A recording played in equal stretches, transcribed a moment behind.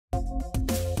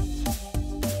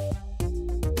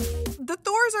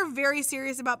Thors are very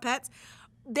serious about pets.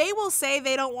 They will say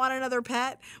they don't want another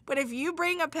pet, but if you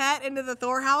bring a pet into the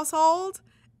Thor household,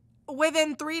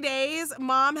 within 3 days,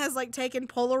 Mom has like taken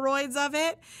Polaroids of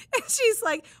it. And she's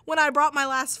like, when I brought my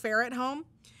last ferret home,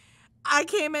 I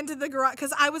came into the garage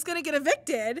because I was going to get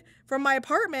evicted from my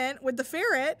apartment with the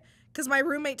ferret because my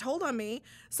roommate told on me.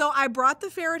 So I brought the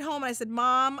ferret home and I said,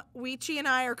 Mom, Weechie and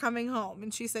I are coming home.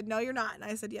 And she said, no, you're not. And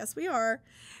I said, yes, we are.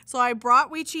 So I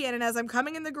brought Weechie in, and as I'm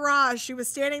coming in the garage, she was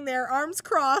standing there, arms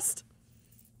crossed.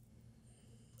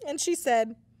 And she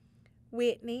said,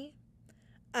 Whitney,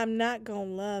 I'm not going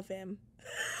to love him.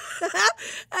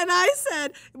 And I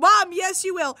said, Mom, yes,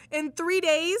 you will. In 3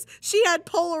 days, she had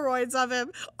Polaroids of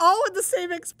him, all with the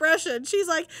same expression. She's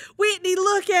like, Whitney,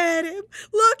 look at him.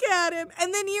 Look at him.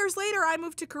 And then years later, I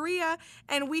moved to Korea,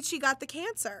 and Weechie got the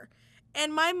cancer.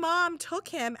 And my mom took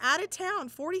him out of town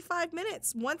 45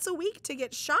 minutes once a week to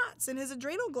get shots in his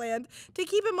adrenal gland to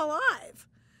keep him alive.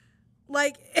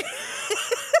 Like, it's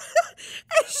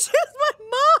just my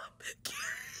mom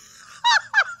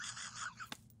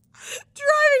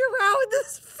driving around with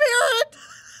this ferret.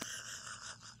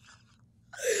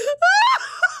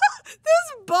 This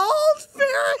bald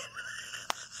ferret.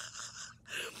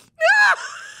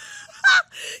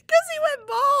 Because he went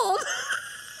bald.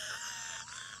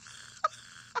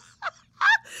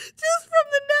 Just from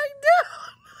the neck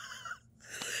down.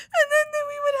 And then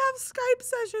we would have Skype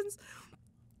sessions.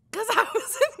 Because I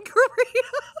was in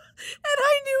Korea, and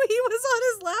I knew he was on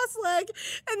his last leg,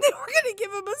 and they were going to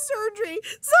give him a surgery,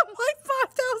 some like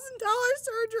 $5,000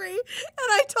 surgery.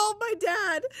 And I told my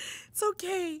dad, it's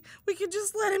okay, we can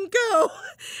just let him go.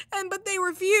 But they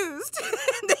refused.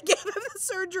 And they gave him the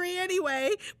surgery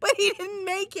anyway, but he didn't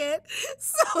make it.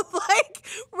 So like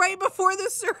right before the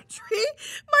surgery,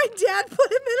 my dad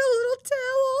put him in a little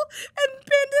towel and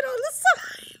pinned it on the